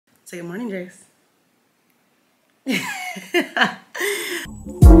Say good morning, Jace.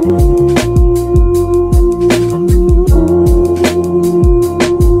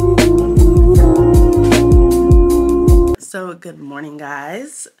 So good morning,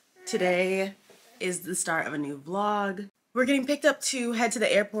 guys. Today is the start of a new vlog. We're getting picked up to head to the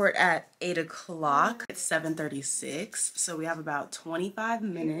airport at 8 o'clock. It's 7:36, so we have about 25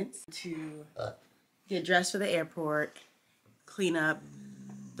 minutes to get dressed for the airport, clean up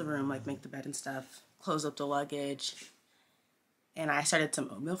the room, like make the bed and stuff, close up the luggage. And I started some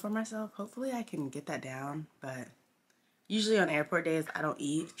oatmeal for myself. Hopefully I can get that down, but usually on airport days I don't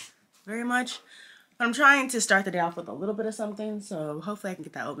eat very much. But I'm trying to start the day off with a little bit of something, so hopefully I can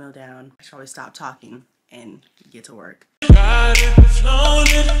get that oatmeal down. I should probably stop talking and get to work. Got it, flown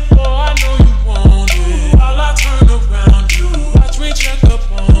it, oh I know you want it. While I turn around you, watch me check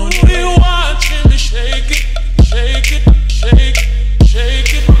up on it. You watching me shake it, shake it, shake it,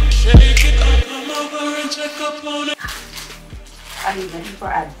 shake it, shake it. Come over and check up on it. Are you ready for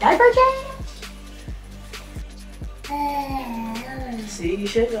a diaper change? See, you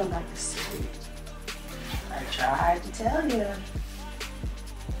should go back to sleep. I tried to tell you.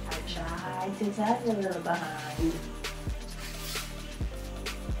 I tried to tell you, little behind.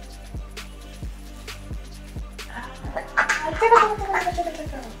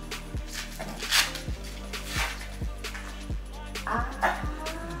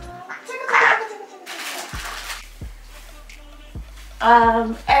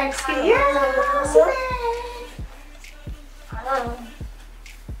 Excuse me.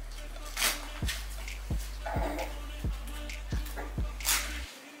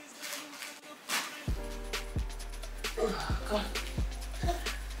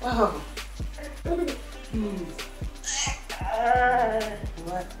 Whoa.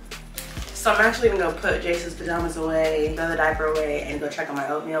 What? So I'm actually gonna go put Jason's pajamas away, throw the diaper away, and go check on my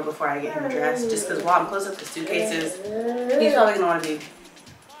oatmeal before I get him dressed. Just because while I'm closing up the suitcases, he's probably gonna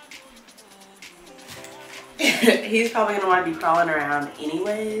want to be crawling around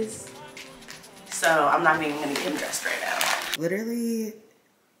anyways. So I'm not even gonna get him dressed right now. Literally,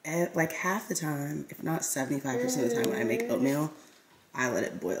 at like half the time, if not 75% of the time when I make oatmeal, I let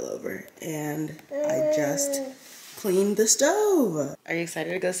it boil over. And I just cleaned the stove. Are you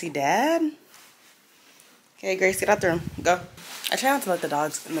excited to go see Dad? Okay, Grace, get out the room. Go. I try not to let the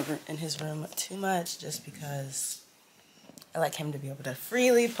dogs in his room too much just because I like him to be able to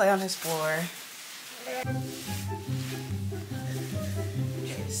freely play on his floor.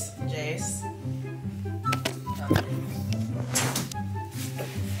 Jace.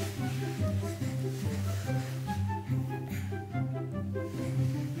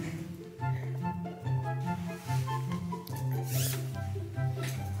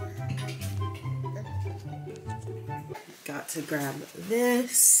 Got to grab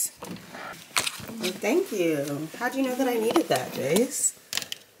this. Well, thank you. How'd you know that I needed that, Jace?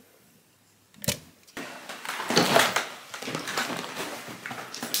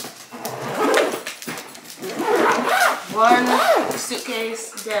 One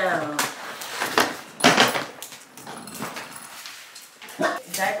suitcase down.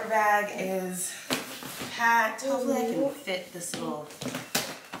 The diaper bag is packed. Hopefully I can fit this little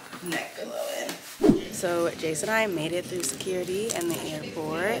neck pillow in. So Jason and I made it through security in the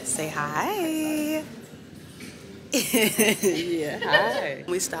airport. Say hi. Yeah, hi.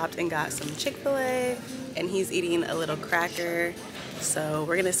 We stopped and got some Chick-fil-A, and he's eating a little cracker. So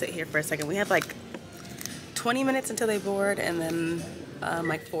we're gonna sit here for a second. We have like 20 minutes until they board, and then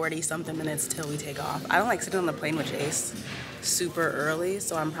like 40 something minutes till we take off. I don't like sitting on the plane with Jace super early,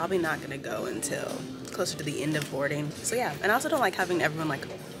 so I'm probably not gonna go until closer to the end of boarding. So yeah, and I also don't like having everyone like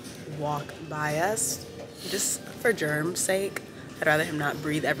walk by us, just for germ's sake. I'd rather him not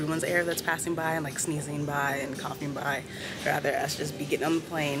breathe everyone's air that's passing by and like sneezing by and coughing by. Rather us just be getting on the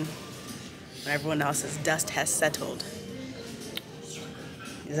plane when everyone else's dust has settled.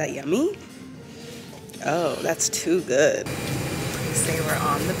 Is that yummy? Oh, that's too good. Say we're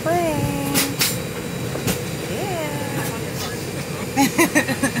on the plane. Yeah.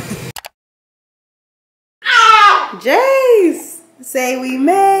 Jace, say we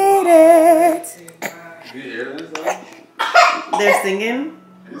made it. You hear this though? They're singing.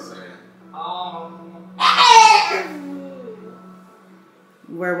 He's singing.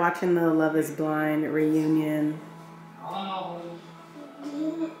 We're watching the Love is Blind reunion.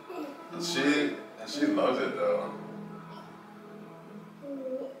 She loves it though.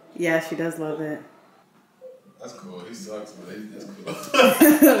 Yeah, she does love it. That's cool. He sucks, but it's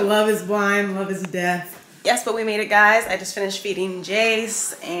cool. Love is blind, love is death. Yes, but we made it, guys. I just finished feeding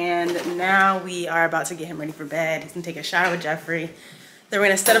Jace, and now we are about to get him ready for bed. He's gonna take a shower with Jeffrey, Then we're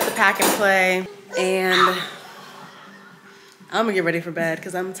gonna set up the pack and play, and I'm gonna get ready for bed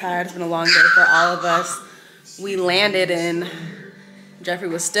because I'm tired. It's been a long day for all of us. We landed and Jeffrey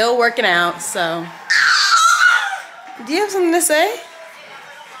was still working out, so. Do you have something to say?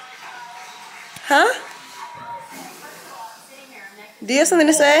 Huh? Do you have something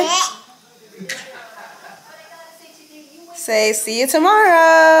to say? Say, see you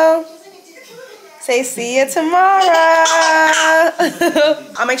tomorrow. Say, see you tomorrow.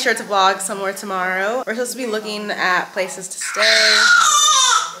 I'll make sure to vlog somewhere tomorrow. We're supposed to be looking at places to stay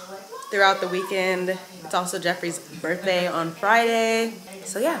throughout the weekend. It's also Jeffrey's birthday on Friday.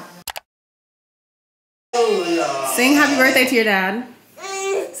 So yeah. Sing happy birthday to your dad.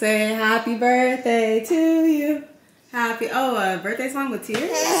 Say happy birthday to you. Happy, a birthday song with tears?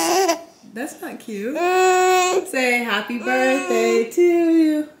 That's not cute. Say happy birthday to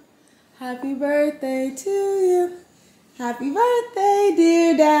you. Happy birthday to you. Happy birthday,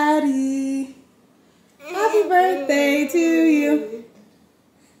 dear daddy. Happy birthday to you.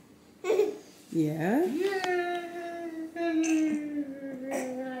 Yeah?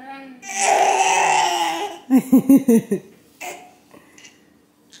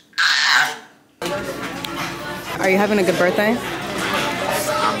 Are you having a good birthday?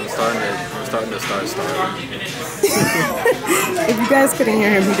 I'm starting to start starving. If you guys couldn't hear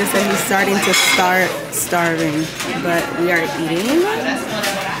him, he just said he's starting to start starving. But we are eating.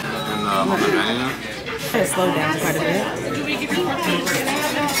 And on the menu? It slowed down quite a bit,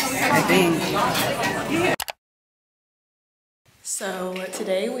 I think. So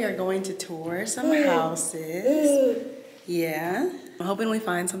today we are going to tour some houses. Yeah. I'm hoping we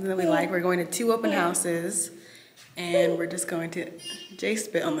find something that we like. We're going to 2 open houses. And we're just going to, Jay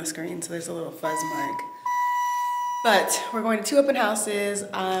spit on the screen, so there's a little fuzz mark. But we're going to 2 open houses.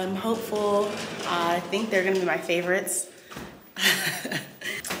 I'm hopeful. I think they're gonna be my favorites.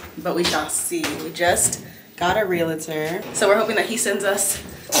 But we shall see. We just got a realtor. So we're hoping that he sends us,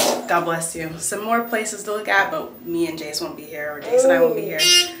 God bless you, some more places to look at, but me and Jace won't be here, or Jace and I won't be here.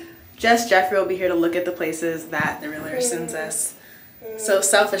 Just Jeffrey will be here to look at the places that the realtor sends us. So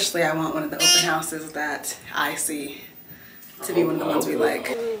selfishly, I want one of the open houses that I see to be one of the ones we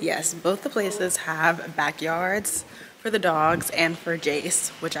like. Yes, both the places have backyards for the dogs and for Jace,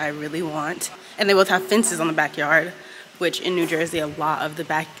 which I really want. And they both have fences on the backyard, which in New Jersey, a lot of the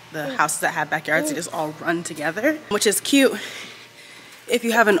houses that have backyards, they just all run together, which is cute if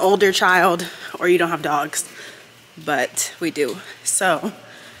you have an older child or you don't have dogs, but we do. So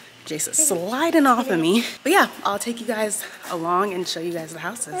Jace is sliding off of me. But yeah, I'll take you guys along and show you guys the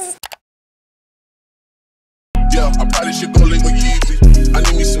houses. Yeah, I probably should go link with Yeezy. I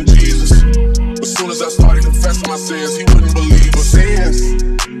need me some Jesus. As soon as I started confessing my sins, he wouldn't believe us. Sins,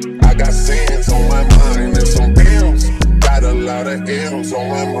 I got sins on my mind and some bills. Got a lot of M's on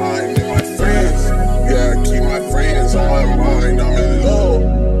my mind and my friends. Yeah, I keep my friends on my mind. I'm in love.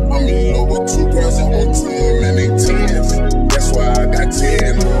 I'm in love with 2 girls at one time and they 10s. That's why I got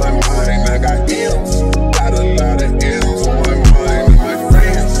 10 on my mind. I got M's. Got a lot of M's on my mind and my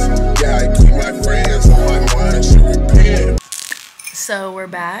friends. Yeah, I keep my friends on my mind. Should repent. So we're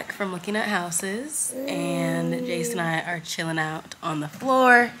back from looking at houses, and Jace and I are chilling out on the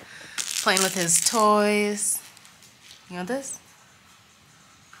floor, playing with his toys. You want this?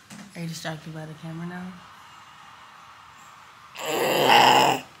 Are you distracted by the camera now?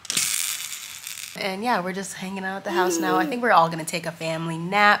 And yeah, we're just hanging out at the house now. I think we're all gonna take a family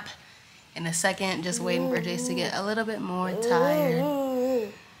nap in a second, just waiting for Jace to get a little bit more tired.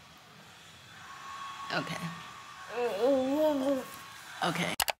 Okay.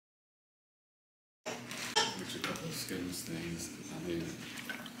 Okay.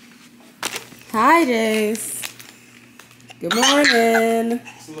 Hi, Jace. Good morning.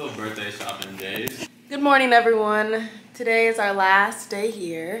 It's a little birthday shopping days. Good morning, everyone. Today is our last day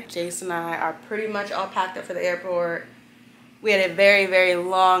here. Jace and I are pretty much all packed up for the airport. We had a very, very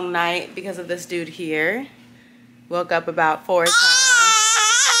long night because of this dude here. Woke up about 4 times.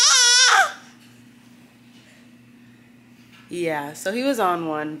 Yeah, so he was on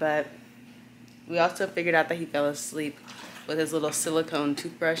one, but we also figured out that he fell asleep with his little silicone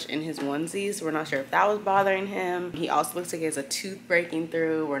toothbrush in his onesies. We're not sure if that was bothering him. He also looks like he has a tooth breaking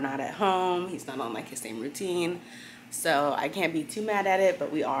through. We're not at home. He's not on like his same routine. So I can't be too mad at it, but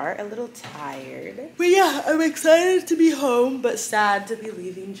we are a little tired. But yeah, I'm excited to be home, but sad to be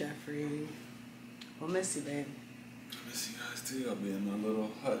leaving Jeffrey. We'll miss you, babe. I miss you guys too. I'll be in my little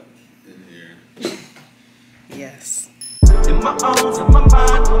hut in here. Yes. In my arms, in my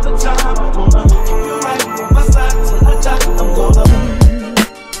mind, all the time. I wanna keep you right on my side till I die. I'm gonna